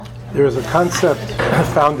There is a concept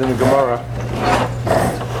found in the Gemara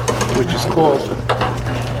which is called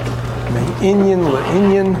Me'inyan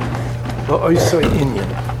le'inyan la'oisei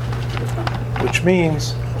inyan, which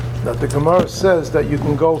means that the Gemara says that you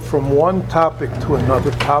can go from one topic to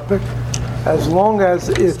another topic as long as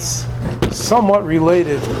it's somewhat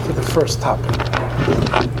related to the first topic.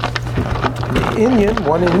 Inyan,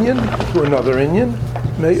 one inyan to another inyan,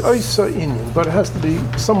 me'oisei inyan, but it has to be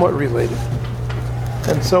somewhat related.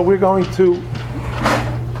 And so we're going to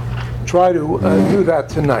try to do that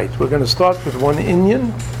tonight. We're going to start with one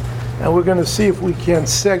inyan, and we're going to see if we can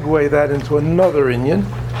segue that into another inyan,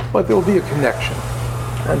 but there will be a connection.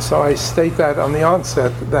 And so I state that on the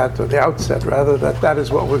outset, that is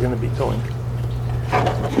what we're going to be doing.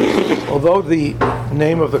 Although the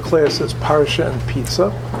name of the class is Parsha and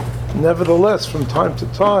Pizza, nevertheless, from time to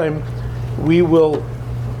time, we will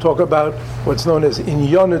talk about what's known as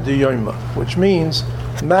Inyana de Yoma, which means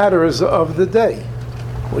matters of the day,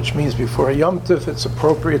 which means before a Yom Tov, it's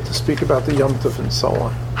appropriate to speak about the Yom Tov and so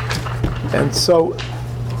on. And so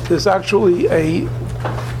there's actually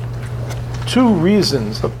two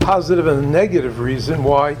reasons, a positive and a negative reason,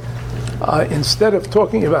 why instead of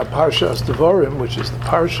talking about Parshas Devarim, which is the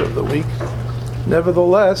Parsha of the week,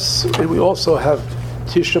 nevertheless, we also have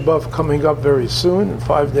Tisha B'Av coming up very soon. In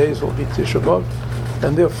 5 days will be Tisha B'Av.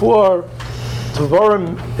 And therefore,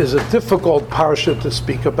 Devarim is a difficult parsha to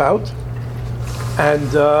speak about.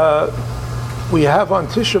 And we have on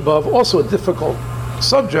Tisha B'Av also a difficult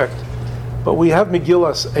subject, but we have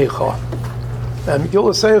Megillas Eicha. And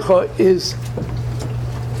Megillas Eicha is,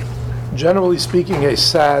 generally speaking, a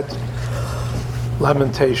sad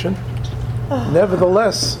lamentation.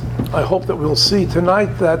 Nevertheless, I hope that we'll see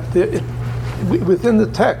tonight that within the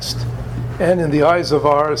text and in the eyes of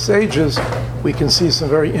our sages, we can see some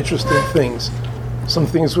very interesting things. Some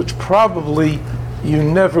things which probably you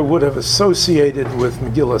never would have associated with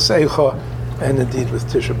Megillas Eicha and indeed with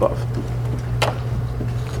Tisha B'Av.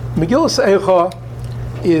 Megillas Eicha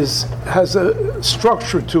has a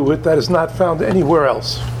structure to it that is not found anywhere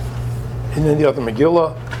else in any other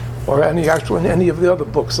Megillah or in any of the other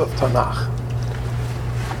books of Tanakh.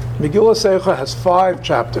 Megillas Eicha has 5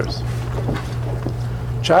 chapters.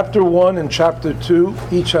 Chapter 1 and Chapter 2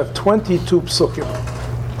 each have 22 psukim.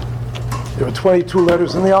 There are 22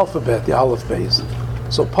 letters in the alphabet, the Aleph Beis.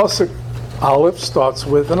 So Pasuk Aleph starts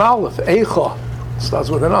with an Aleph. Eicha starts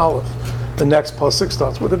with an Aleph. The next Pasuk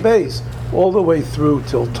starts with a Beis, all the way through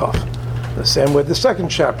till Taf. The same way, the second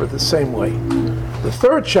chapter, the same way. The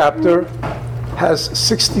third chapter has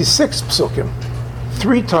 66 psukim,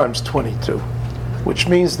 3 times 22, which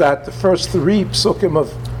means that the first 3 psukim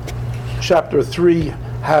of Chapter 3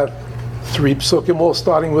 have 3 psukim, all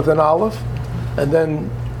starting with an Aleph, and then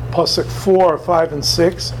Pasuk 4, 5, and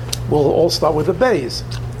 6 will all start with a Beis,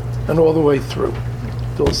 and all the way through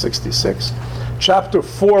till 66. Chapter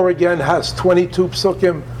 4 again has 22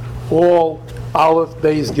 psukim, all Aleph,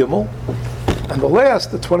 Beis, Gimel, and the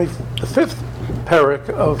last, the 5th parak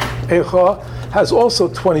of Eicha has also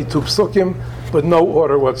 22 psukim, but no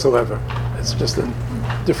order whatsoever. It's just a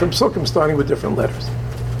different psukim starting with different letters.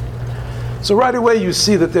 So right away you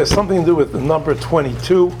see that there's something to do with the number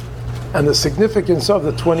 22, and the significance of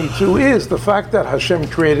the 22 is the fact that Hashem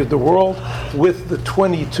created the world with the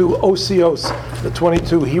 22 osios, the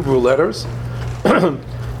 22 Hebrew letters,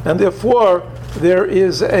 and therefore there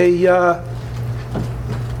is a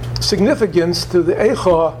significance to the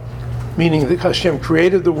Eicha, meaning that Hashem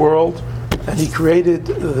created the world and He created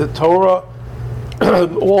the Torah,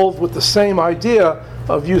 all with the same idea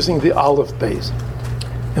of using the Aleph Beis.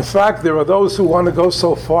 In fact, there are those who want to go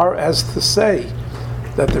so far as to say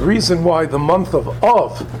that the reason why the month of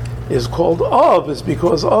Av is called Av is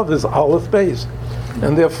because Av is Aleph Beis.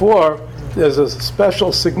 And therefore, there's a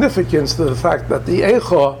special significance to the fact that the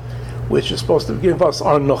Eicha, which is supposed to give us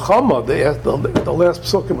our Nechama, the last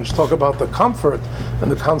psukim which talk about the comfort and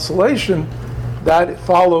the consolation, that it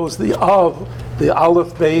follows the Av, the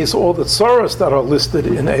Aleph Beis, all the tzoros that are listed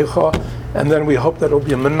in Eicha, and then we hope that it'll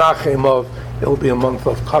be a Menachem of, it'll be a month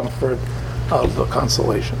of comfort, of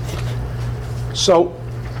consolation. So,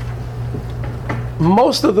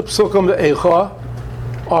 most of the psukim of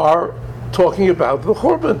Eicha are talking about the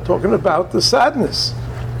Churban, talking about the sadness.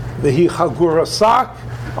 V'hi chagura sak,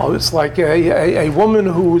 it's like a woman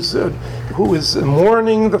who is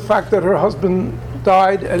mourning the fact that her husband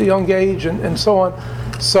died at a young age, and so on.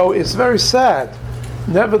 So it's very sad.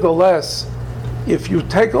 Nevertheless, if you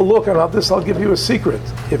take a look, and I'll give you a secret.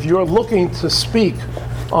 If you're looking to speak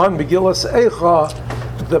on Megillas Eicha,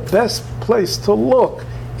 the best place to look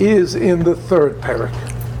is in the third parak.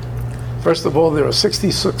 First of all, there are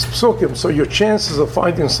 66 psukim, so your chances of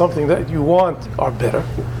finding something that you want are better.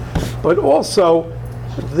 But also,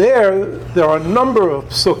 there are a number of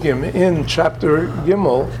psukim in chapter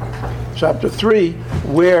Gimel, chapter 3,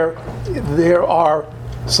 where there are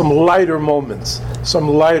some lighter moments, some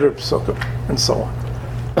lighter psukim, and so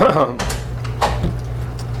on.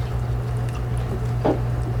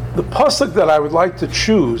 The pasuk that I would like to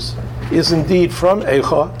choose is indeed from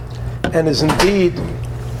Eicha, and is indeed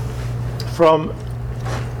from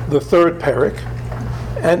the third parak,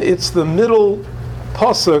 and it's the middle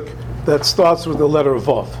pasuk that starts with the letter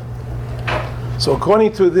Vav. So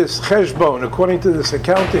according to this cheshbon, according to this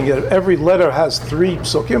accounting, every letter has 3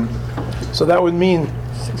 psukim. So that would mean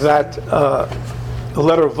that the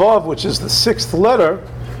letter Vav, which is the 6th letter,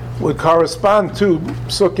 would correspond to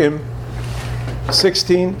psukim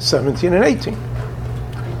 16, 17, and 18.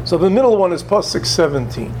 So the middle one is pasuk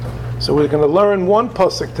 17. So we're going to learn one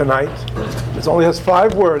pasuk tonight. It only has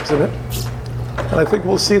 5 words in it. And I think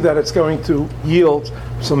we'll see that it's going to yield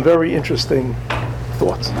some very interesting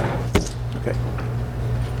thoughts. Okay.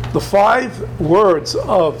 The 5 words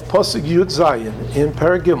of pasuk Yud Zayin in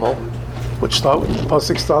Perek Gimel, which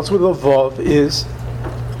pasuk starts with a Vav, is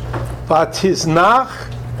Vatiznach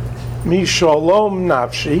mishalom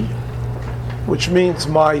nafshi, which means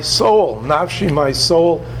my soul, nafshi, my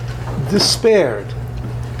soul, despaired,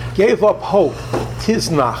 gave up hope.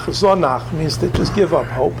 Tiznach, zonach means to just give up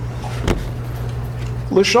hope.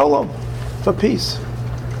 L'shalom, for peace.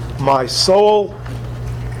 My soul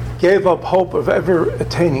gave up hope of ever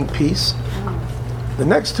attaining peace. The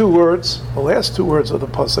next 2 words, the last 2 words of the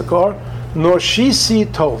pasuk are Noshisi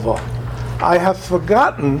tova. I have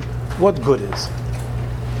forgotten what good is.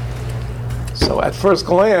 So at first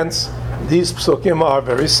glance, these psukim are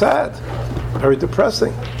very sad, very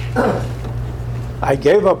depressing. I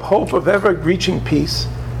gave up hope of ever reaching peace,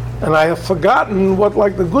 and I have forgotten what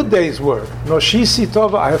like the good days were. Noshisi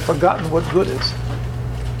tova, I have forgotten what good is.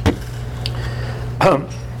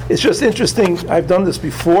 It's just interesting, I've done this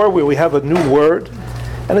before where we have a new word,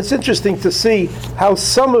 and it's interesting to see how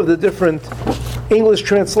some of the different English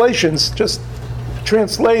translations just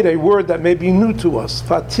translate a word that may be new to us,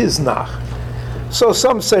 Vatiznach. So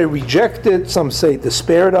some say rejected, some say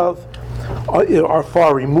despaired of, are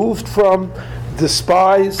far removed from,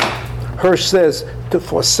 despise. Hirsch says to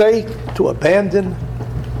forsake, to abandon.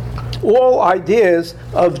 All ideas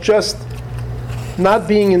of just not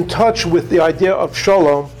being in touch with the idea of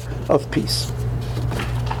shalom, of peace.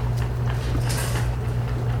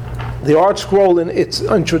 The Art Scroll in its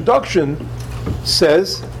introduction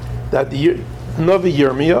says that the Navi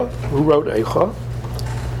Yirmiyah, who wrote Eicha,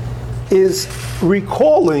 is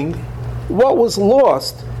recalling what was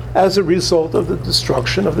lost as a result of the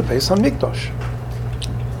destruction of the Beis HaMikdash.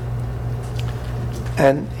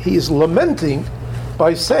 And he's lamenting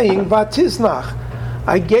by saying, Vatiznach,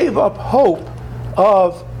 I gave up hope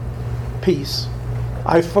of peace.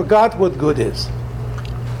 I forgot what good is.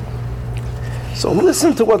 So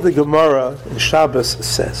listen to what the Gemara in Shabbos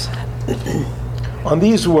says. On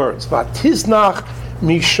these words, Vatiznach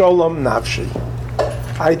misholom nafshi.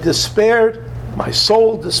 I despaired, my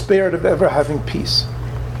soul despaired of ever having peace.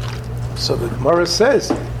 So the Gemara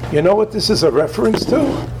says, you know what this is a reference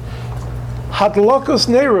to? Hadlokos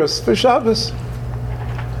Neiros for Shabbos.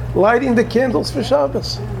 Lighting the candles for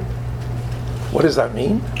Shabbos. What does that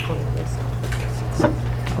mean?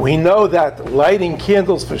 We know that lighting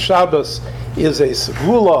candles for Shabbos is a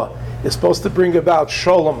segula, is supposed to bring about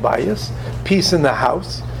shalom bayis, peace in the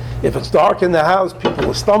house. If it's dark in the house, people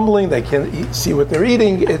are stumbling, they can't see what they're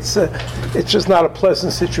eating, it's just not a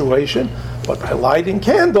pleasant situation. But by lighting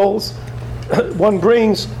candles, one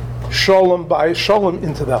brings shalom bayis, shalom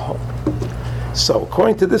into the home. So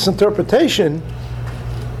according to this interpretation,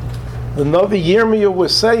 the Navi Yirmiyah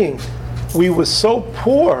was saying, we were so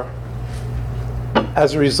poor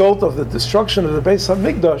as a result of the destruction of the Beis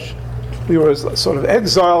HaMikdash, we were sort of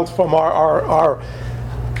exiled from our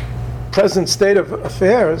present state of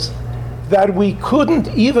affairs, that we couldn't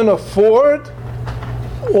even afford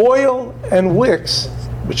oil and wicks,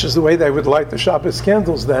 which is the way they would light the Shabbos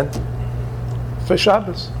candles then, for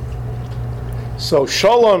Shabbos. So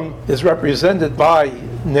Shalom is represented by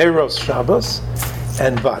Neiros Shabbos,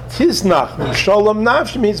 and Vatiznach Shalom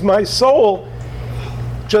Nafsh means my soul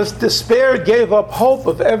just despaired, gave up hope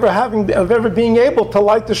of ever being able to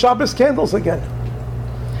light the Shabbos candles again,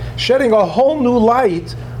 shedding a whole new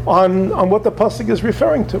light on what the pasuk is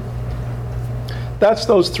referring to. That's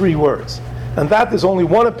those 3 words, and that is only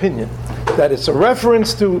one opinion, that it's a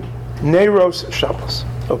reference to Neiros Shabbos.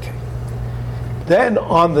 Okay. Then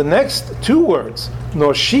on the next 2 words,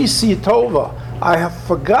 Noshisi Tova, I have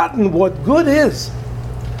forgotten what good is.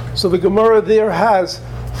 So the Gemara there has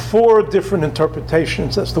 4 different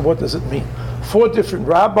interpretations as to what does it mean. 4 different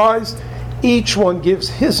rabbis, each one gives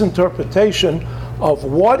his interpretation of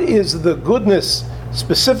what is the goodness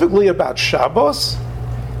specifically about Shabbos,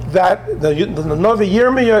 that the Navi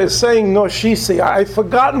Yirmiyah is saying, no shisi, I've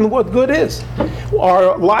forgotten what good is.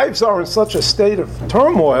 Our lives are in such a state of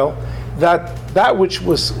turmoil that which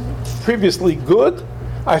was previously good,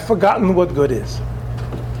 I've forgotten what good is.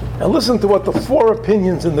 Now listen to what the 4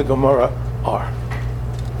 opinions in the Gemara are.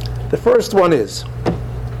 The first one is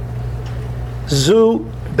Zu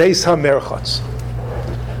Beis HaMerchatz,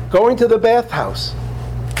 going to the bathhouse.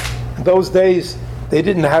 In those days, they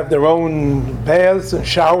didn't have their own baths and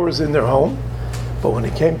showers in their home, but when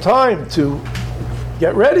it came time to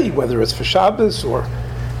get ready, whether it's for Shabbos or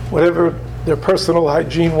whatever their personal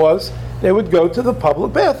hygiene was, they would go to the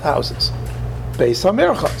public bathhouses, Beis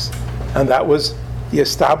HaMerchatz, and that was the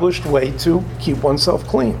established way to keep oneself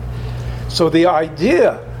clean. So the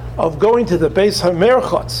idea of going to the Beis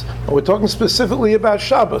HaMerchatz, and we're talking specifically about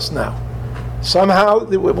Shabbos now. Somehow,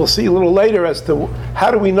 we'll see a little later as to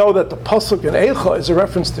how do we know that the Pasuk in Eicha is a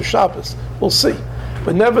reference to Shabbos. We'll see.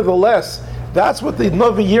 But nevertheless, that's what the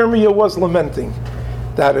Navi Yirmiyah was lamenting.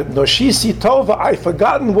 That Noshisi Tova, I've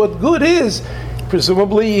forgotten what good is.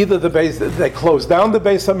 Presumably either they closed down the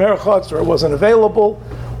Beis HaMerchatz, or it wasn't available,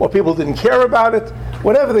 or people didn't care about it.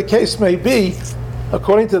 Whatever the case may be,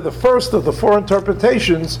 according to the first of the 4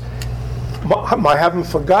 interpretations, my having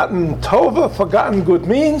forgotten Tova, forgotten good,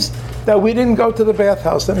 means that we didn't go to the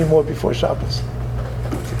bathhouse anymore before Shabbos.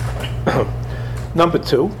 Number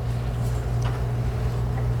 2,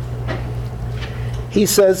 he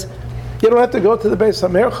says, you don't have to go to the Beis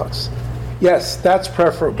HaMerchatz. Yes, that's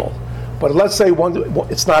preferable. But let's say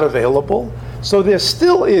it's not available. So there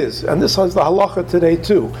still is, and this is the halacha today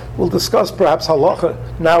too. We'll discuss perhaps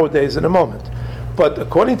halacha nowadays in a moment. But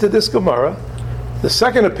according to this Gemara, the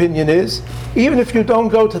second opinion is, even if you don't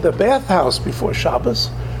go to the bathhouse before Shabbos,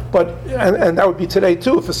 and that would be today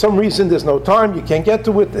too, if for some reason there's no time, you can't get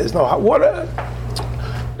to it, there's no hot water,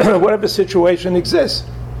 whatever situation exists,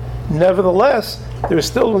 nevertheless, there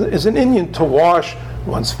still is an inyan to wash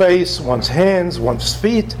one's face, one's hands, one's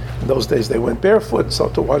feet. In those days they went barefoot, so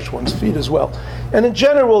to wash one's feet as well. And in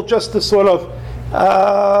general, just to sort of,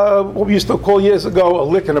 what we used to call years ago, a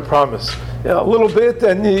lick and a promise. A little bit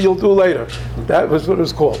and you'll do later. That was what it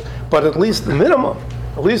was called. But at least the minimum,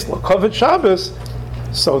 at least L'Kovet Shabbos.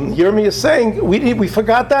 So Yirmiyah is saying, we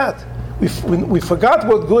forgot that. We forgot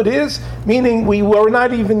what good is, meaning we were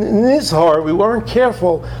not even in Izhar, we weren't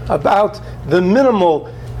careful about the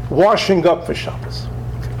minimal washing up for Shabbos.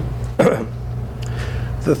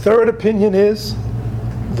 The third opinion is,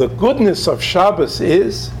 the goodness of Shabbos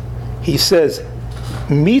is, he says,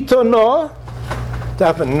 Mitono, to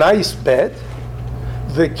have a nice bed,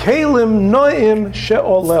 v'kelim noim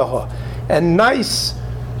she'oleha, and nice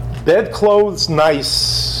bedclothes,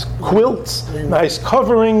 nice quilts, nice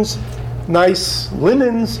coverings, nice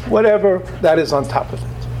linens, whatever that is on top of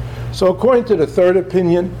it. So according to the third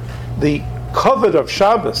opinion, the covet of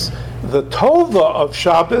Shabbos, the tova of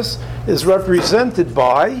Shabbos, is represented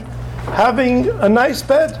by having a nice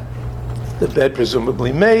bed, the bed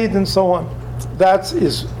presumably made and so on. That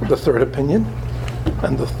is the third opinion.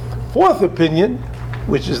 And the fourth opinion,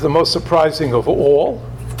 which is the most surprising of all,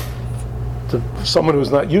 to someone who's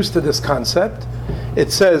not used to this concept,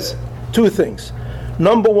 it says 2 things.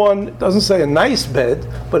 Number 1, it doesn't say a nice bed,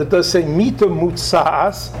 but it does say mita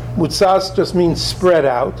mutsaas. Mutsaas just means spread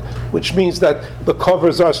out, which means that the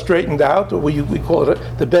covers are straightened out, or we call it,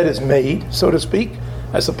 the bed is made, so to speak,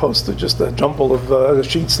 as opposed to just a jumble of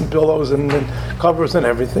sheets and pillows and covers and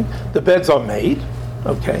everything. The beds are made,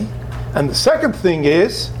 okay? And the second thing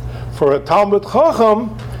is, for a Talmud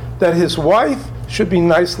Chacham, that his wife should be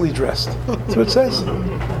nicely dressed. That's what it says.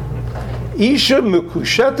 Isha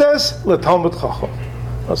mukushetes leTalmud Chacham.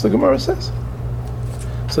 That's what the Gemara says.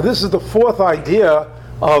 So this is the fourth idea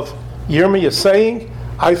of Yirmiyah saying,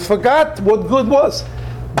 I forgot what good was.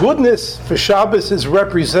 Goodness for Shabbos is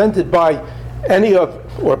represented by any of,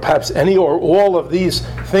 or perhaps any or all of these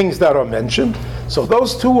things that are mentioned. So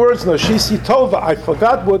those 2 words, Noshisi Tova, I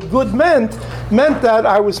forgot what good meant that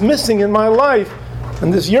I was missing in my life.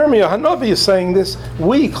 And this Yirmiyah Hanavi is saying this,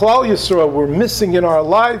 we, Klal Yisrael, were missing in our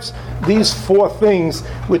lives these 4 things,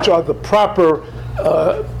 which are the proper,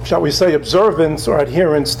 shall we say, observance or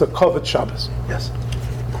adherence to Kovet Shabbos. Yes?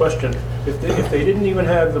 Question. If they didn't even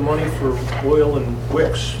have the money for oil and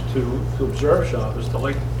wicks to observe Shabbos, to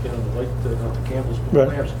light, not the candles, but the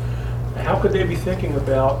lamps, how could they be thinking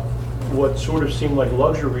about what sort of seemed like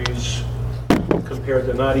luxuries compared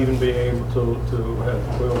to not even being able to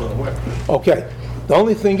have oil and wick. Okay. The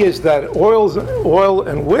only thing is that oil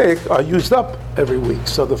and wick are used up every week.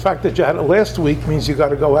 So the fact that you had it last week means you got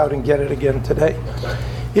to go out and get it again today. Okay.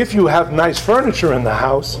 If you have nice furniture in the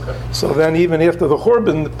house, so then even after the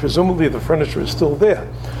Churban, presumably the furniture is still there.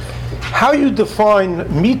 How you define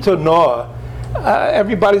mitah,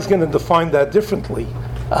 everybody's going to define that differently.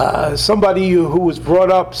 Somebody who was brought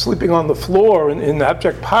up sleeping on the floor in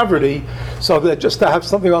abject poverty, so that just to have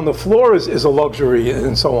something on the floor is a luxury,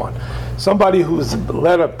 and so on. Somebody who's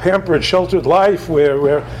led a pampered, sheltered life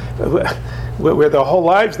where their whole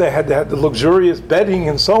lives they had the luxurious bedding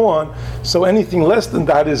and so on, so anything less than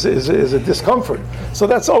that is a discomfort. So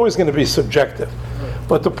that's always going to be subjective.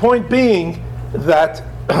 But the point being that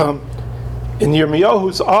in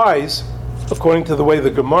Yirmiyahu's eyes, according to the way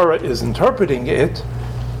the Gemara is interpreting it,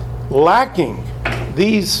 lacking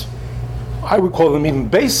these, I would call them even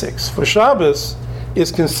basics for Shabbos,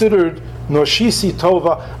 is considered noshisi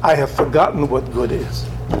tova. I have forgotten what good is.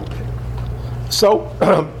 So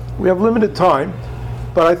we have limited time,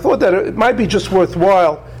 but I thought that it might be just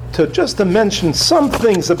worthwhile to mention some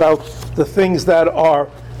things about the things that are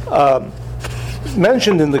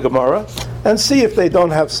mentioned in the Gemara, and see if they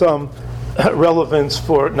don't have some relevance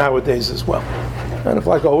for nowadays as well. And if,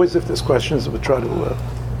 like always, if there's questions, we'll try to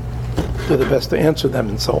do the best to answer them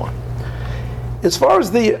and so on. As far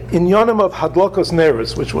as the inyanim of hadlokos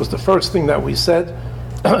neros, which was the first thing that we said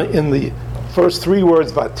in the first three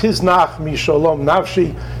words, vatiznach misholom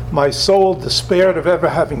nafshi, my soul despaired of ever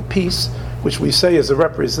having peace, which we say is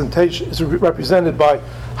represented by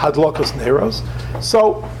hadlokos neros.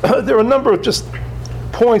 So there are a number of just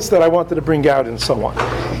points that I wanted to bring out and so on.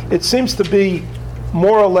 It seems to be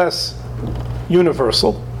more or less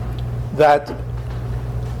universal that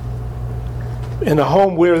in a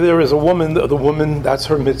home where there is a woman, the woman, that's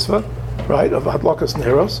her mitzvah, right, of hadlakas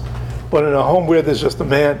neros. But in a home where there's just a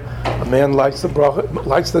man lights the bracha,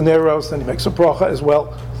 lights the neros, and he makes a bracha as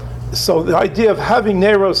well. So the idea of having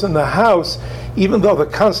neros in the house, even though the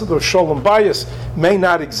concept of shalom bayis may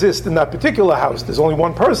not exist in that particular house, there's only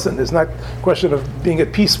one person, there's not a question of being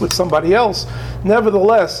at peace with somebody else.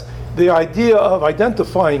 Nevertheless, the idea of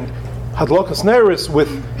identifying hadlakas neros with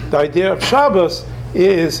the idea of Shabbos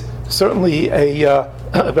is certainly a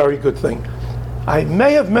very good thing. I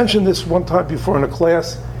may have mentioned this one time before in a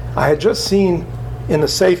class. I had just seen in a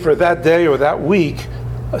sefer that day or that week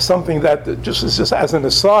something that just as an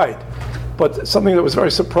aside, but something that was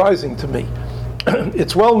very surprising to me.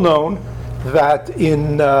 It's well known that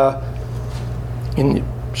in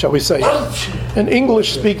shall we say, in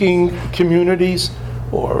English-speaking communities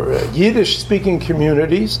or Yiddish-speaking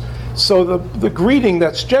communities, so the greeting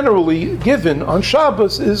that's generally given on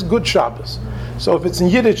Shabbos is Good Shabbos. So if it's in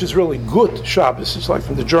Yiddish, it's really Good Shabbos. It's like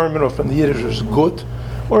from the German or from the Yiddish, it's Good.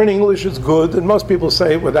 Or in English, it's good. And most people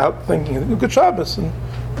say it without thinking, Good Shabbos. And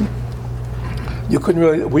you couldn't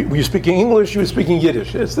really, were you speaking English, you were speaking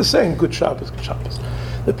Yiddish. It's the same, Good Shabbos, Good Shabbos.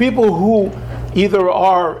 The people who either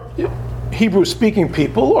are Hebrew-speaking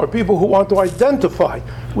people or people who want to identify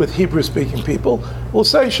with Hebrew-speaking people will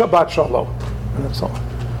say Shabbat Shalom. And that's all.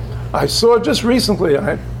 I saw just recently,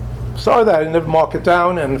 and I saw that, I never mark it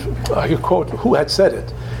down, and I could quote who had said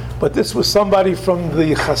it, but this was somebody from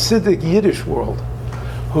the Hasidic Yiddish world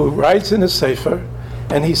who writes in his sefer,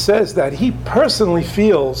 and he says that he personally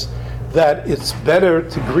feels that it's better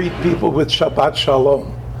to greet people with Shabbat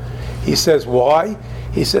Shalom. He says, why?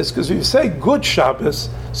 He says, because if you say Good Shabbos,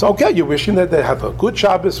 so okay, you're wishing that they have a good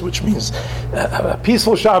Shabbos, which means a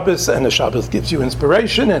peaceful Shabbos, and the Shabbos gives you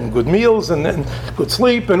inspiration and good meals and good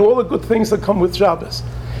sleep and all the good things that come with Shabbos.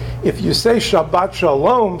 If you say Shabbat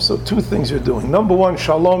Shalom, so two things you're doing. Number one,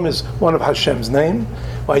 Shalom is one of Hashem's name.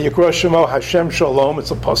 Vayikra Shemo Hashem Shalom,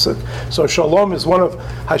 it's a pasuk. So Shalom is one of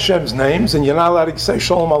Hashem's names, and you're not allowed to say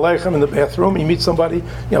Shalom Aleichem in the bathroom. You meet somebody,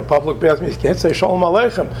 public bathroom, you can't say Shalom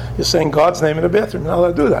Aleichem. You're saying God's name in the bathroom. You're not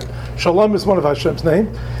allowed to do that. Shalom is one of Hashem's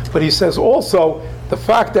name. But he says also, the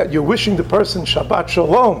fact that you're wishing the person Shabbat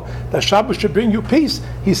Shalom, that Shabbos should bring you peace,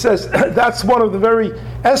 he says that's one of the very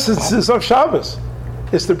essences of Shabbos,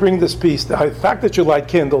 is to bring this peace. The fact that you light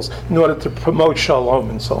candles in order to promote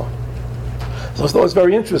Shalom and so on. So I thought it was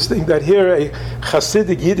very interesting that here a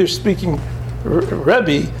Hasidic Yiddish-speaking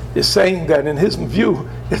Rebbe is saying that in his view,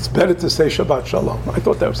 it's better to say Shabbat Shalom. I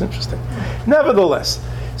thought that was interesting. Nevertheless,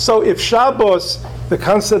 so if Shabbos, the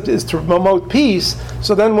concept is to promote peace,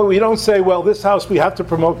 so then when we don't say, well, this house we have to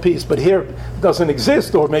promote peace, but here it doesn't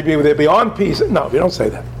exist, or maybe they're beyond peace. No, we don't say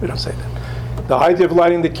that. We don't say that. The idea of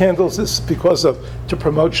lighting the candles is because of to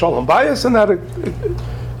promote Shalom Bayis, and that it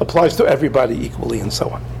applies to everybody equally and so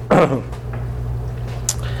on.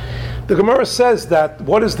 The Gemara says that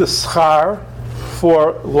what is the schar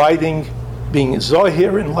for lighting, being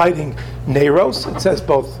zohir in lighting neiros? It says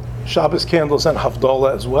both Shabbos candles and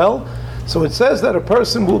Havdalah as well. So it says that a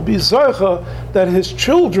person will be zoicha, that his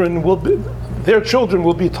children will be, their children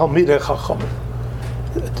will be Talmidei Chacham.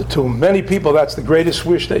 To many people, that's the greatest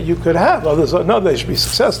wish that you could have. Others, no, they should be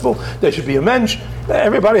successful, they should be a mensch.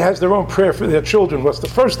 Everybody has their own prayer for their children. What's the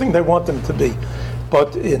first thing they want them to be?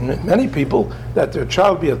 But in many people, that their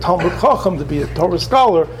child be a Talmid Chacham, to be a Torah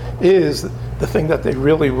scholar, is the thing that they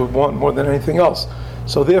really would want more than anything else.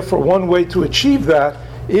 So therefore, one way to achieve that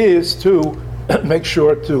is to make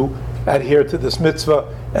sure to adhere to this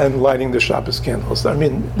mitzvah and lighting the Shabbos candles. I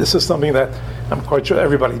mean, this is something that I'm quite sure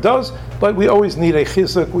everybody does, but we always need a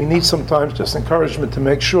chizuk. We need sometimes just encouragement to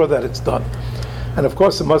make sure that it's done. And of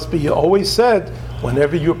course, it must be always said,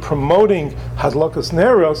 whenever you're promoting Hadlakas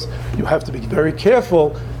Neros, you have to be very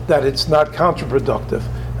careful that it's not counterproductive.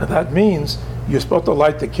 And that means you're supposed to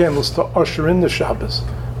light the candles to usher in the Shabbos.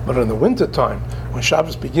 But in the wintertime, when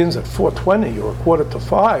Shabbos begins at 4:20 or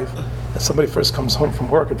 4:45, and somebody first comes home from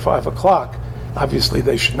work at 5 o'clock, obviously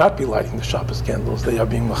they should not be lighting the Shabbos candles. They are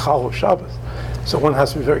being machal of Shabbos. So one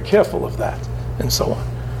has to be very careful of that, and so on.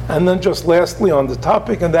 And then just lastly on the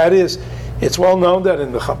topic, and that is, it's well known that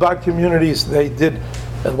in the Chabad communities, they did,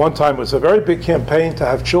 at one time, it was a very big campaign to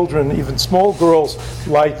have children, even small girls,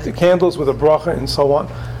 light the candles with a bracha and so on.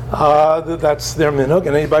 That's their minhag,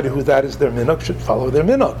 and anybody who that is their minhag should follow their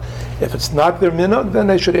minhag. If it's not their minhag, then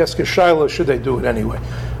they should ask a shayla, should they do it anyway.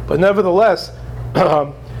 But nevertheless,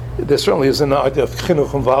 there certainly is an idea of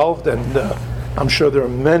chinuch involved, and I'm sure there are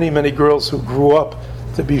many, many girls who grew up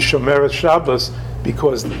to be Shomeret Shabbos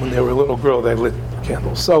because when they were a little girl, they lit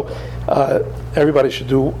candles. So everybody should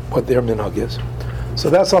do what their minhag is. So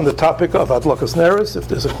that's on the topic of Adlakas Neros. If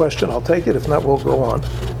there's a question, I'll take it. If not, we'll go on.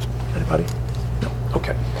 Anybody? No.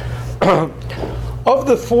 Okay. Of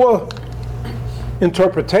the four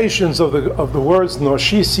interpretations of the words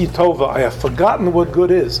Noshisi Tova, I have forgotten what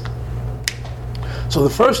good is. So the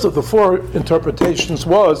first of the four interpretations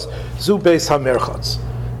was Zu Beis HaMerchatz.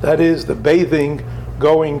 That is the bathing,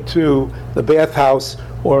 going to the bathhouse,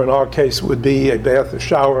 or in our case would be a bath, a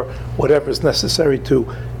shower, whatever is necessary to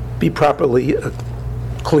be properly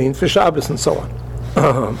clean for Shabbos and so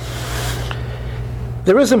on.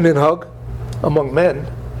 There is a minhag among men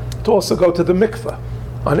to also go to the mikveh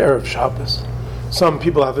on Erev Shabbos. Some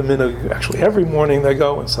people have a minhag actually every morning they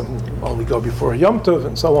go, and some only go before Yom Tov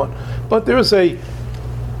and so on. But there is a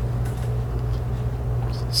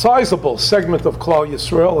sizable segment of Klal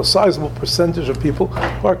Yisrael, a sizable percentage of people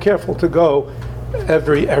who are careful to go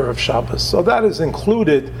every Erev Shabbos. So that is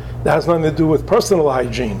included. That has nothing to do with personal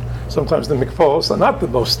hygiene. Sometimes the mikvahs are not the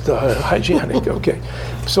most hygienic. Okay,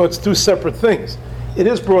 so it's two separate things. It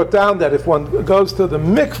is brought down that if one goes to the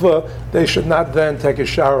mikveh, they should not then take a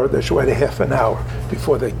shower. They should wait a half an hour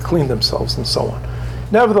before they clean themselves and so on.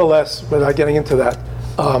 Nevertheless, without getting into that,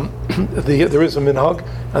 there is a minhag,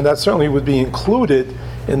 and that certainly would be included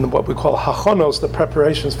in what we call hachonos, the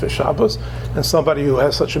preparations for Shabbos. And somebody who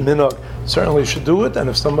has such a minhag certainly should do it. And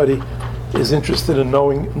if somebody is interested in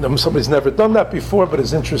knowing, somebody's never done that before, but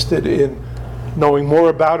is interested in knowing more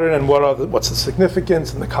about it and what's the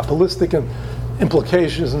significance and the Kabbalistic and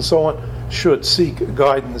implications and so on, should seek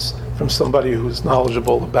guidance from somebody who's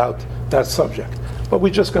knowledgeable about that subject. But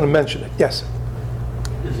we're just going to mention it. Yes?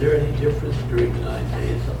 Is there any difference during the 9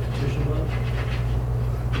 days of Tisha B'Av?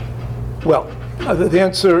 Well, the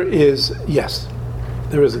answer is yes.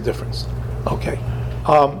 There is a difference. Okay.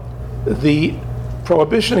 The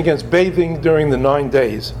prohibition against bathing during the 9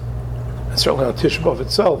 days, and certainly on Tisha B'Av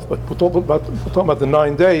itself, but we're talking about the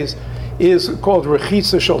 9 days, is called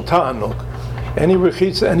rechitza shel ta'anug. Any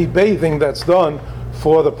rechitza, any bathing that's done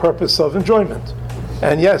for the purpose of enjoyment.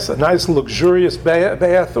 And yes, a nice luxurious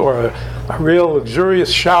bath or a real luxurious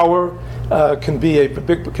shower can be a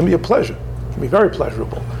pleasure, can be very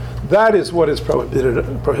pleasurable. That is what is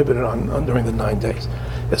prohibited on during the 9 days.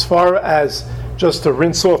 As far as just to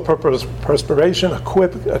rinse off perspiration, a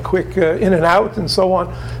quick in and out and so on,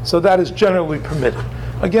 so that is generally permitted.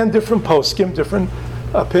 Again, different poskim, different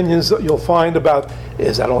opinions that you'll find about,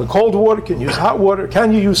 is that only cold water, can you use hot water,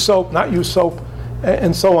 can you use soap, not use soap,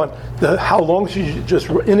 and so on. How long should you just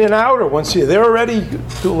in and out, or once you're there already,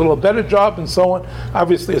 do a little better job and so on.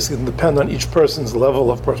 Obviously it's going to depend on each person's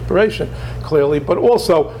level of perspiration, clearly, but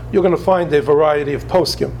also you're going to find a variety of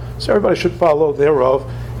poskim. So everybody should follow thereof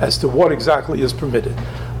as to what exactly is permitted.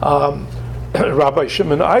 Rabbi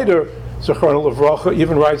Shimon Eider, Zechron Levracha,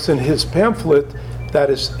 even writes in his pamphlet that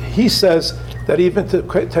he says that even to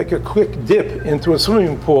take a quick dip into a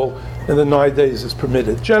swimming pool, in the 9 days is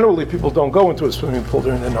permitted. Generally, people don't go into a swimming pool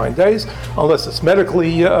during the 9 days unless it's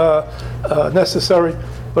medically necessary,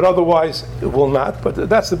 but otherwise it will not. But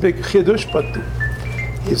that's a big chiddush, but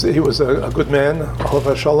he was a good man,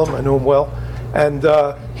 Alav Shalom, I knew him well, and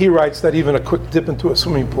he writes that even a quick dip into a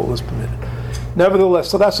swimming pool is permitted. Nevertheless,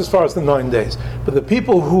 so that's as far as the 9 days. But the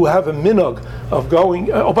people who have a minhag of going,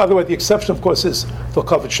 by the way, the exception, of course, is for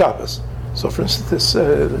covered Shabbos. So, for instance,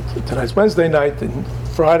 tonight's Wednesday night and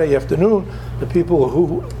Friday afternoon, the people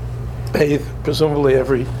who bathe, presumably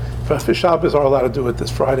for Shabbos, are allowed to do it this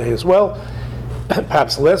Friday as well.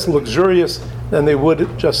 Perhaps less luxurious than they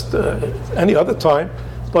would just any other time.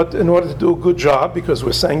 But in order to do a good job, because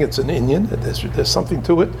we're saying it's an Inyan, there's something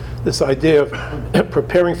to it, this idea of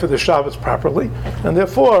preparing for the Shabbos properly, and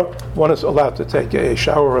therefore one is allowed to take a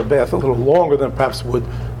shower or a bath a little longer than perhaps would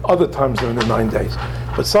other times during the 9 days.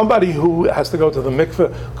 But somebody who has to go to the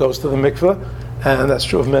mikveh goes to the mikveh, and that's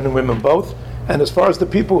true of men and women both. And as far as the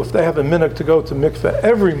people, if they have a minhag to go to mikveh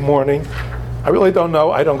every morning, I really don't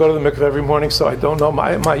know. I don't go to the mikveh every morning, so I don't know.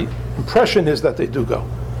 My impression is that they do go.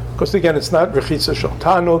 Because again, it's not rechitza shel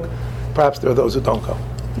tanug. Perhaps there are those who don't go.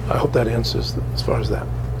 I hope that answers as far as that.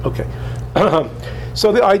 Okay.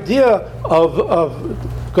 So the idea of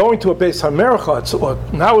going to a Beis HaMerchatz, or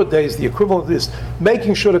nowadays the equivalent is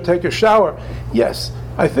making sure to take a shower. Yes,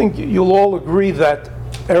 I think you'll all agree that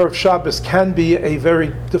Erev Shabbos can be a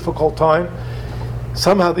very difficult time.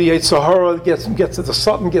 Somehow the Yetzer Hara gets the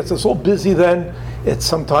Satan gets us all busy then. It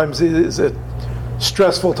sometimes is a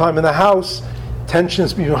stressful time in the house.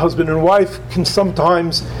 Tensions between husband and wife can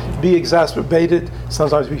sometimes be exacerbated,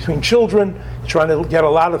 sometimes between children, trying to get a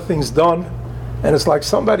lot of things done. And it's like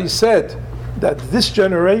somebody said that this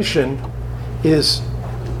generation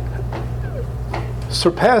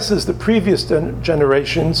surpasses the previous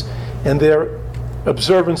generations in their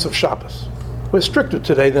observance of Shabbos. We're stricter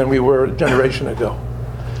today than we were a generation ago.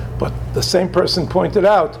 But the same person pointed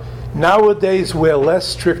out, nowadays we're less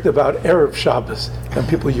strict about Erev Shabbos than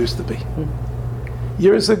people used to be.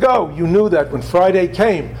 Years ago, you knew that when Friday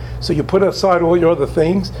came, so you put aside all your other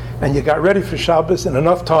things, and you got ready for Shabbos in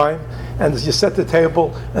enough time, and you set the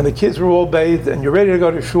table, and the kids were all bathed, and you're ready to go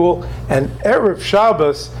to shul, and Erev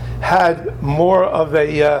Shabbos had more of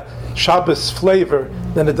a Shabbos flavor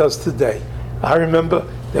than it does today. I remember,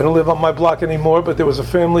 they don't live on my block anymore, but there was a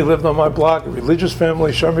family lived on my block, a religious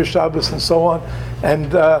family, Shomer Shabbos and so on,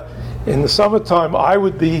 and in the summertime, I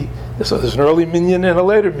would be, so there's an early minyan and a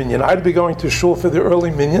later minyan. I'd be going to shul for the early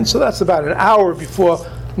minyan, so that's about an hour before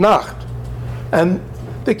Nacht. And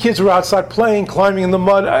the kids were outside playing, climbing in the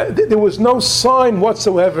mud. There was no sign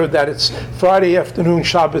whatsoever that it's Friday afternoon,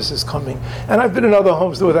 Shabbos is coming. And I've been in other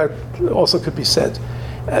homes where that also could be said.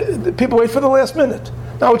 People wait for the last minute.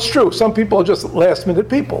 Now, it's true, some people are just last-minute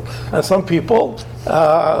people. And some people,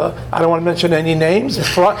 I don't want to mention any names,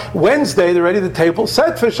 Wednesday, they're ready, the table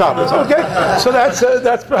set for Shabbos, okay? So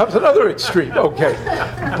that's perhaps another extreme, okay.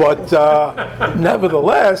 But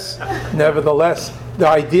nevertheless, the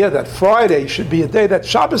idea that Friday should be a day that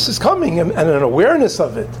Shabbos is coming and an awareness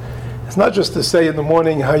of it. It's not just to say in the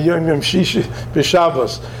morning, Hayom Yom Shishi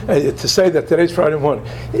b'Shabbos, to say that today's Friday morning.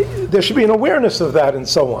 There should be an awareness of that and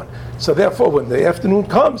so on. So therefore, when the afternoon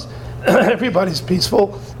comes, everybody's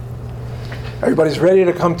peaceful, everybody's ready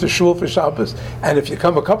to come to shul for Shabbos, and if you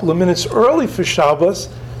come a couple of minutes early for Shabbos,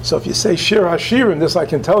 so if you say Shir HaShirim, this I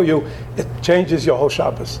can tell you, it changes your whole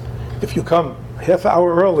Shabbos. If you come half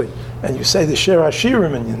hour early and you say the Shir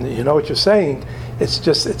HaShirim and you know what you're saying,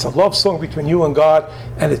 it's a love song between you and God,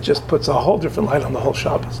 and it just puts a whole different light on the whole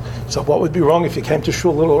Shabbos. So what would be wrong if you came to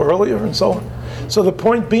shul a little earlier and so on? So the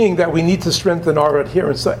point being that we need to strengthen our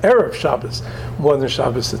adherence to Erev Shabbos more than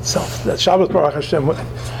Shabbos itself. That Shabbos Baruch Hashem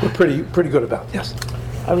we're pretty good about. Yes.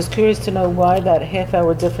 I was curious to know why that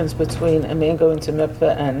half-hour difference between a man going to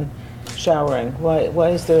mikveh and showering. Why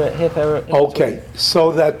is there a half-hour? Okay,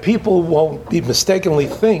 so that people won't be mistakenly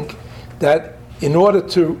think that in order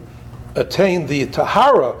to attain the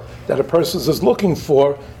tahara that a person is looking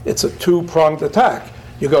for, it's a two-pronged attack.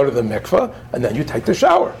 You go to the mikveh and then you take the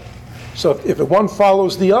shower. So if one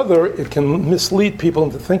follows the other, it can mislead people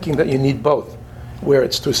into thinking that you need both, where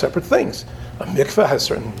it's two separate things. A mikveh has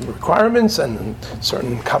certain requirements and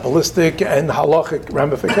certain Kabbalistic and halachic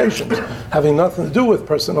ramifications, having nothing to do with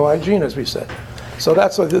personal hygiene, as we said. So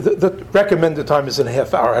that's why the recommended time is in a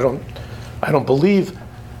half hour. I don't believe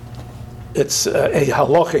it's a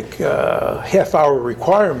halachic half-hour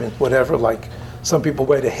requirement, whatever, like some people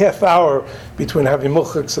wait a half hour between having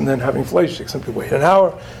mulchiks and then having fleishik. Some people wait an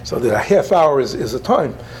hour, so that a half hour is a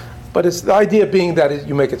time. But it's the idea being that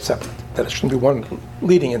you make it separate, that it shouldn't be one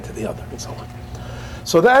leading into the other, and so on.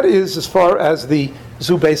 So that is as far as the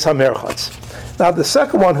Zu Beis HaMerchatz. Now the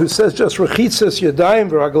second one, who says just rechitzas yadayim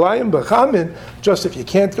v'raglayim b'chamin, just if you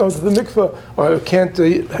can't go to the mikveh, or can't,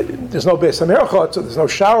 there's no Beis HaMerchatz, or there's no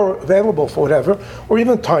shower available for whatever, or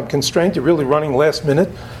even time constraint, you're really running last minute,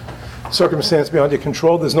 circumstance beyond your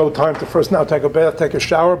control, there's no time to first now take a bath, take a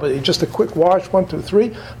shower, but just a quick wash, 1, 2,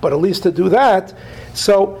 3, but at least to do that.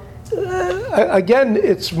 So again,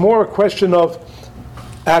 it's more a question of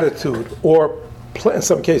attitude, or in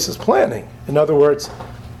some cases planning. In other words,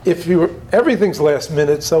 if everything's last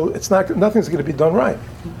minute, so nothing's going to be done right.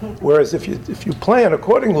 Whereas if you plan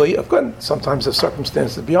accordingly, of course, sometimes the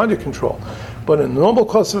circumstances beyond your control. But in the normal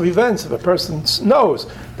course of events, if a person knows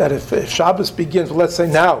that if Shabbos begins, let's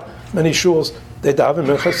say now, many shuls they daven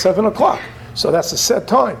mincha 7 o'clock, so that's a set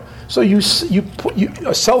time. So you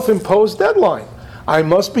a self-imposed deadline. I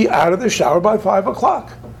must be out of the shower by 5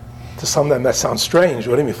 o'clock. To some of them, that sounds strange.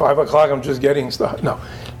 What do you mean, 5 o'clock? I'm just getting stuff. No.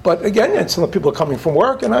 But again, and some people are coming from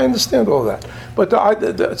work, and I understand all that. But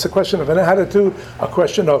it's a question of an attitude, a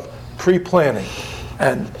question of pre-planning.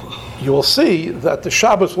 And you will see that the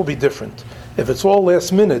Shabbos will be different. If it's all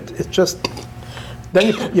last minute, it's just,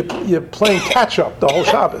 then you're playing catch-up the whole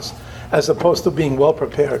Shabbos, as opposed to being well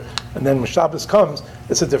prepared. And then when Shabbos comes,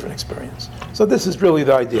 it's a different experience. So this is really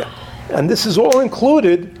the idea. And this is all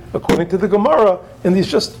included, according to the Gemara, in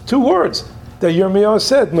these just 2 words that Yirmiyahu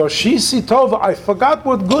said, "No shisi tova," I forgot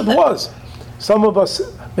what good was. Some of us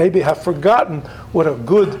maybe have forgotten what a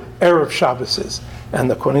good Erev Shabbos is.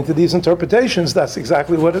 And according to these interpretations, that's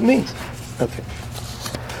exactly what it means. Okay.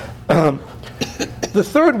 The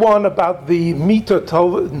third one about the Mita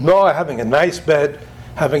Tova, Noah having a nice bed,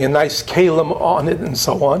 having a nice kalim on it, and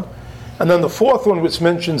so on. And then the fourth one, which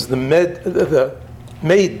mentions the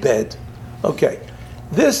made bed. Okay.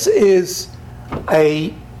 This is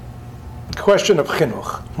a question of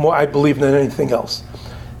chinuch, more I believe than anything else.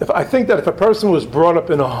 I think that if a person was brought up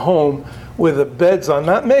in a home where the beds are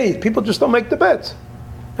not made, people just don't make the beds.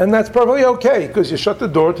 And that's perfectly okay, because you shut the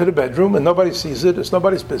door to the bedroom and nobody sees it, it's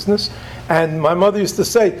nobody's business. And my mother used to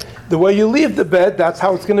say, the way you leave the bed, that's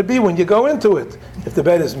how it's going to be when you go into it. If the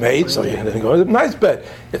bed is made, so you're going to go to a nice bed.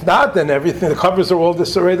 If not, then everything, the covers are all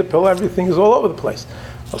disarrayed, the pillow, everything is all over the place.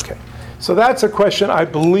 Okay. So that's a question, I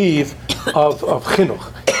believe, of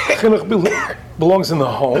chinuch. Chinuch belongs in the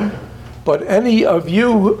home, but any of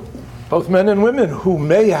you, both men and women, who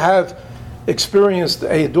may have experienced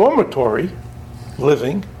a dormitory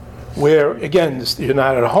living, where, again, you're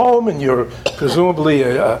not at home and you're presumably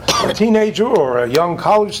a teenager or a young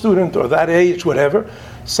college student or that age, whatever.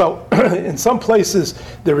 So in some places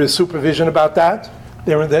there is supervision about that.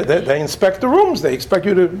 They inspect the rooms. They expect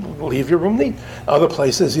you to leave your room neat. Other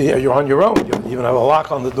places, you're on your own. You even have a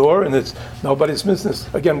lock on the door, and it's nobody's business.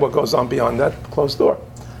 Again, what goes on beyond that closed door.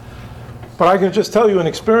 But I can just tell you an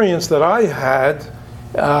experience that I had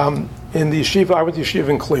in the yeshiva. I went to yeshiva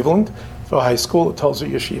in Cleveland for high school, the Tulsa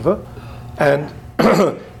Yeshiva, and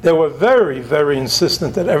they were very, very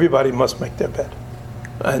insistent that everybody must make their bed.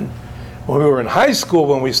 And when we were in high school,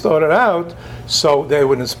 when we started out, so they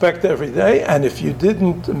would inspect every day, and if you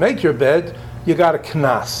didn't make your bed, you got a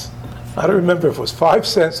knas. I don't remember if it was 5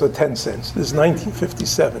 cents or 10 cents. This is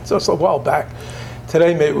 1957, so it's a while back.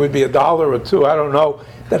 Today maybe it would be $1 or $2, I don't know.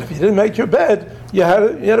 That if you didn't make your bed, you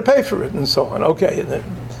had to pay for it, and so on. Okay, and then,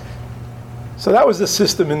 so that was the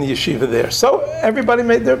system in the yeshiva there. So everybody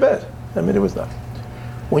made their bed. I mean, it was done.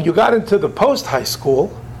 When you got into the post-high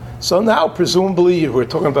school, so now presumably we're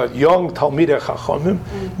talking about young Talmidei Chachamim,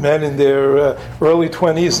 men in their early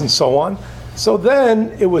 20s and so on. So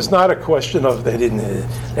then it was not a question of they didn't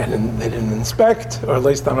inspect, or at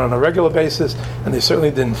least not on a regular basis, and they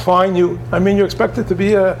certainly didn't fine you. I mean, you're expected to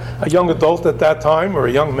be a young adult at that time, or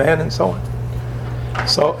a young man, and so on.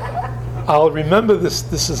 So I'll remember this.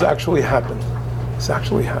 This has actually happened. This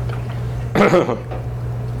actually happened.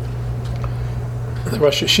 The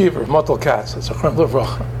Rosh Yeshiva of Motel Katz, it's a Zechrem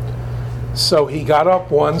Livracha. So he got up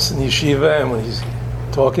once in yeshiva, and when he's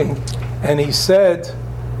talking, and he said,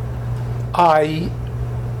 I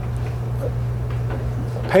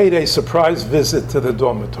paid a surprise visit to the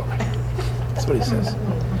dormitory. That's what he says.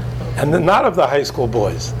 And then not of the high school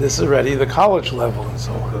boys. This is already the college level and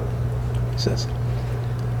so on. He says.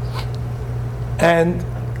 And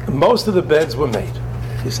most of the beds were made,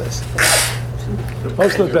 he says.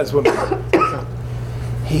 Most of the beds were made.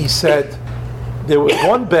 He said there was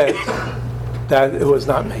one bed that it was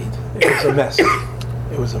not made. It was a mess.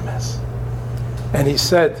 It was a mess. And he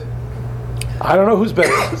said, I don't know whose bed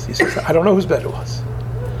it was. He says, I don't know whose bed it was.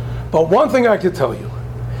 But one thing I can tell you,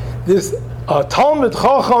 this Talmid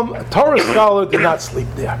Chacham, a Torah scholar, did not sleep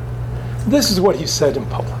there. This is what he said in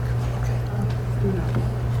public. Okay.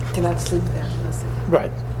 Cannot sleep there.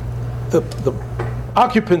 Right. The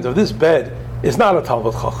occupant of this bed is not a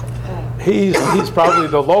Talmud Chacham. He's probably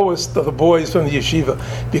the lowest of the boys from the yeshiva,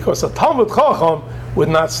 because a Talmud Chacham would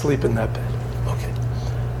not sleep in that bed. Okay.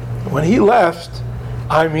 When he left,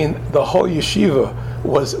 I mean, the whole yeshiva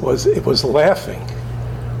was laughing.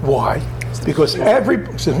 Why? Because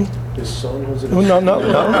excuse me? His son was in No,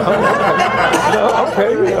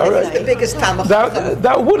 okay, all right. The biggest Talmud.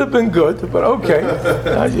 That would have been good, but okay.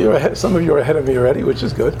 Some of you are ahead of me already, which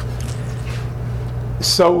is good.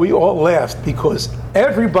 So we all laughed because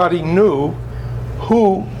everybody knew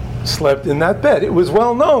who slept in that bed. It was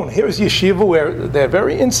well known. Here's yeshiva where they're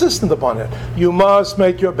very insistent upon it. You must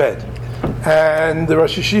make your bed. And the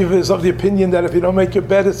Rosh Yeshiva is of the opinion that if you don't make your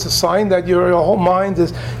bed, it's a sign that your whole mind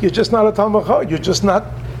is, you're just not a Talmud Chacham.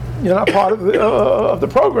 You're not part of the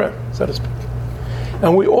program, so to speak.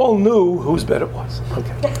 And we all knew whose bed it was.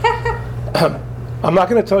 Okay. I'm not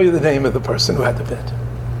going to tell you the name of the person who had the bed.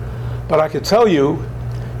 But I can tell you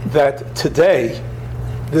that today,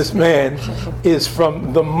 this man is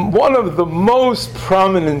from one of the most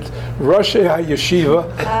prominent Roshei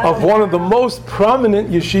HaYeshiva of one of the most prominent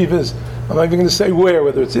yeshivas. I'm not even going to say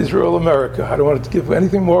whether it's Israel or America. I don't want to give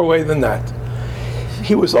anything more away than that.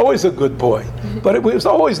 He was always a good boy, but it was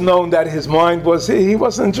always known that his mind he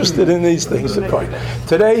wasn't interested in these things.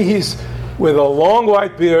 Today he's with a long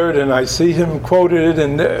white beard, and I see him quoted,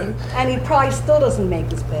 and he probably still doesn't make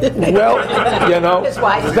his bed. well, His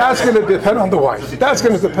wife. that's going to depend on the wife. That's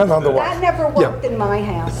going to depend on the wife. That never worked in my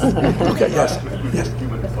house. Okay, yes. A few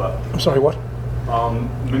minutes left. I'm sorry, what?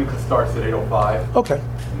 Mincha starts at 8:05. Okay.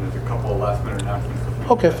 And there's a couple of last-minute announcements.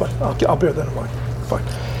 Okay, fine. I'll bear that in mind. Fine.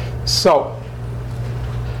 So,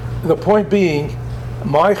 the point being,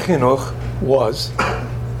 my chinuch was,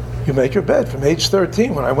 you make your bed from age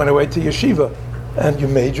 13 when I went away to yeshiva, and you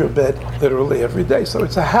made your bed literally every day. So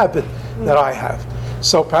it's a habit that I have.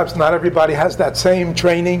 So perhaps not everybody has that same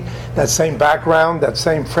training, that same background, that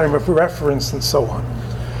same frame of reference, and so on.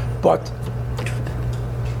 But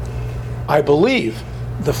I believe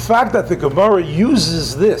the fact that the Gemara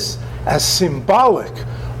uses this as symbolic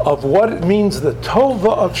of what it means, the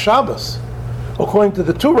Tova of Shabbos, according to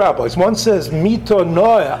the two rabbis. One says Mito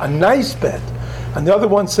Noah, a nice bed, and the other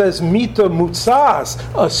one says Mito Mutzas,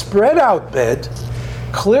 a spread out bed.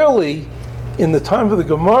 Clearly, in the time of the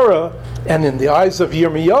Gemara and in the eyes of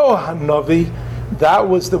Yirmiyahu HaNavi, that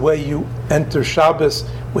was the way you enter Shabbos,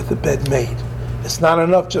 with the bed made. It's not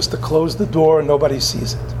enough just to close the door and nobody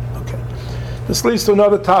sees it. Okay. This leads to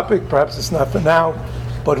another topic, perhaps it's not for now,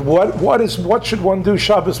 but what should one do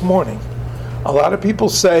Shabbos morning? A lot of people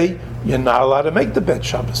say you're not allowed to make the bed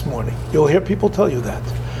Shabbos morning. You'll hear people tell you that.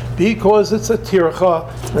 Because it's a tircha,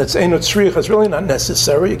 and it's einot tzricha, it's really not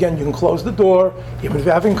necessary. Again, you can close the door, even if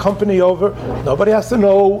you're having company over. Nobody has to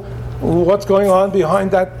know what's going on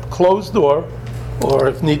behind that closed door, or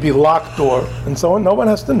if need be, locked door, and so on. No one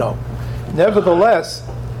has to know. Nevertheless,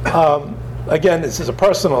 again, this is a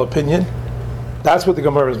personal opinion. That's what the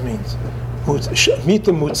Gemara means.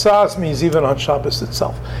 Mita mutzas means even on Shabbos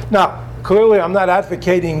itself. Now, clearly, I'm not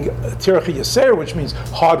advocating tircha yaser, which means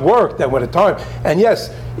hard work, that went at time. And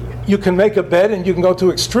yes, you can make a bed and you can go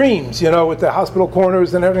to extremes, with the hospital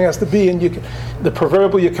corners and everything has to be, and you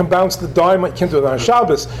can bounce the dime, you can't do it on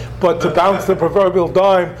Shabbos, but to bounce the proverbial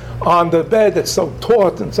dime on the bed that's so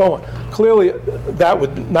taut and so on. Clearly, that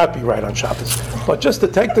would not be right on Shabbos. But just to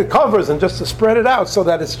take the covers and just to spread it out so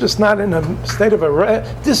that it's just not in a state of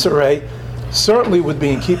disarray, certainly would be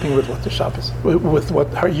in keeping with what the Shabbos, with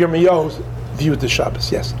what Yirmiyahu viewed the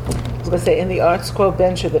Shabbos. Yes. I was going to say, in the Art Scroll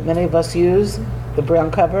bencher that many of us use, the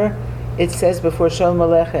brown cover, it says before Shalom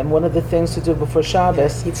Aleichem, one of the things to do before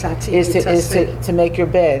Shabbos is to make your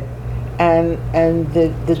bed. And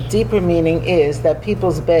the deeper meaning is that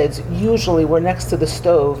people's beds usually were next to the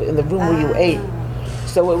stove in the room where you ate.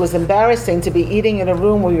 So it was embarrassing to be eating in a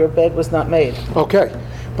room where your bed was not made. Okay.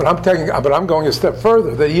 But I'm going a step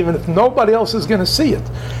further, that even if nobody else is going to see it,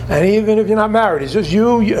 and even if you're not married, it's just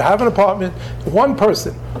you have an apartment, one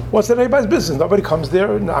person, what's in anybody's business? Nobody comes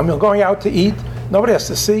there, I'm going out to eat, nobody has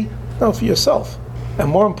to see. No, for yourself. And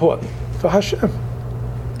more important, for Hashem.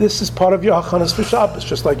 This is part of your hachanas for Shabbos,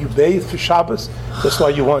 just like you bathe for Shabbos, just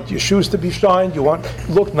like you want your shoes to be shined, you want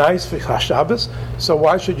look nice for Shabbos, so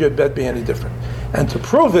why should your bed be any different? And to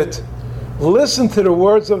prove it, listen to the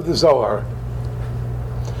words of the Zohar.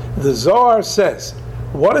 The Zohar says,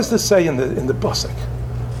 what does this say in the pasuk?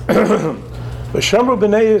 V'shamru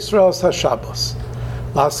b'nei Yisrael hashabbos.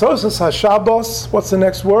 La'asos hashabbos. What's the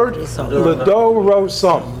next word? L'do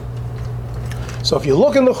rosam. So if you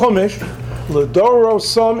look in the Chumash, L'do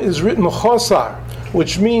rosam is written chosar.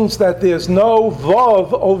 which means that there's no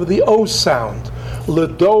vav over the O sound.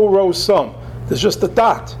 Ledorosam. There's just a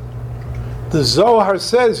dot. The Zohar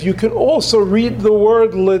says you can also read the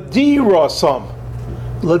word ledirosam.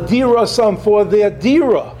 Ledirosam, for their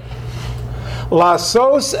dira.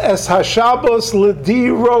 Lasos es hashabbos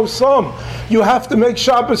ledirosam. You have to make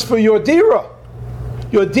Shabbos for your dira.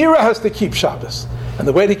 Your dira has to keep Shabbos. And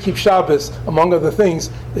the way to keep Shabbos, among other things,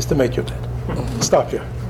 is to make your bed. Stop here.